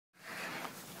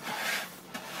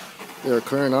They're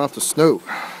clearing off the snow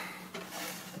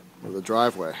of the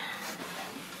driveway.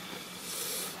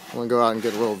 I'm gonna go out and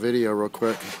get a little video real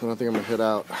quick. I don't think I'm gonna hit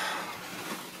out.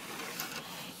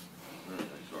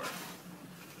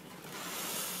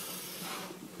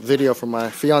 Video from my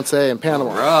fiance in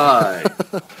Panama. All right.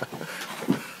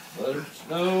 Let it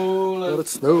snow. Let it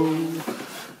snow.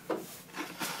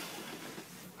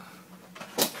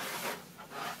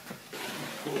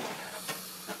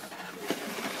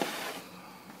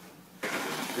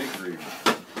 Victory.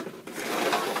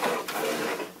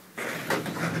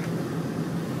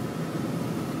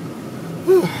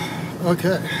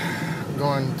 Okay, I'm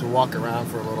going to walk around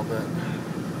for a little bit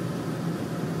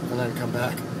and then come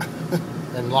back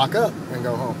and lock up and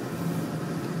go home.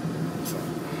 So, I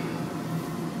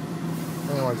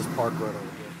think I'll just park right over here.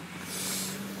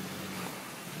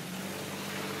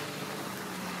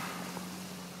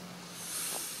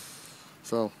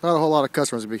 So, not a whole lot of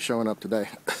customers will be showing up today.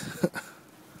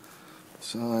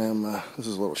 So I am, this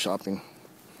is a little shopping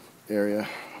area,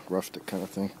 rustic kind of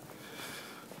thing.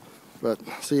 But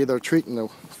see, they're treating the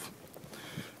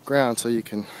ground so you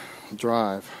can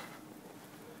drive.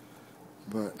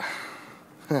 But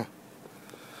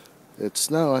it's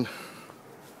snowing.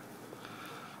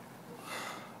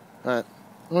 Alright,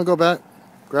 I'm gonna go back,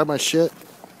 grab my shit,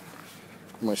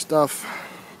 my stuff,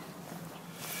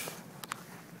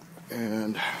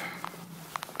 and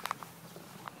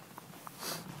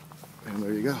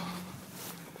there you go.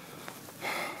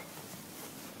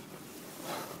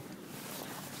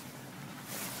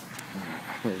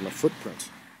 There's my footprints.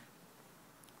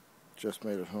 Just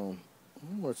made it home.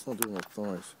 Oh, it's not doing the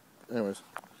noise. Anyways,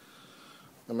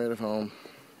 I made it home.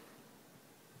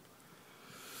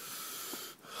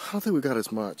 I don't think we got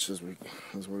as much as we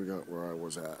got where I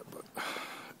was at, but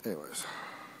anyways.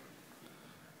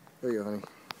 There you go, honey.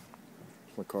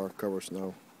 My car covers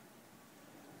snow.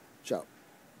 Ciao.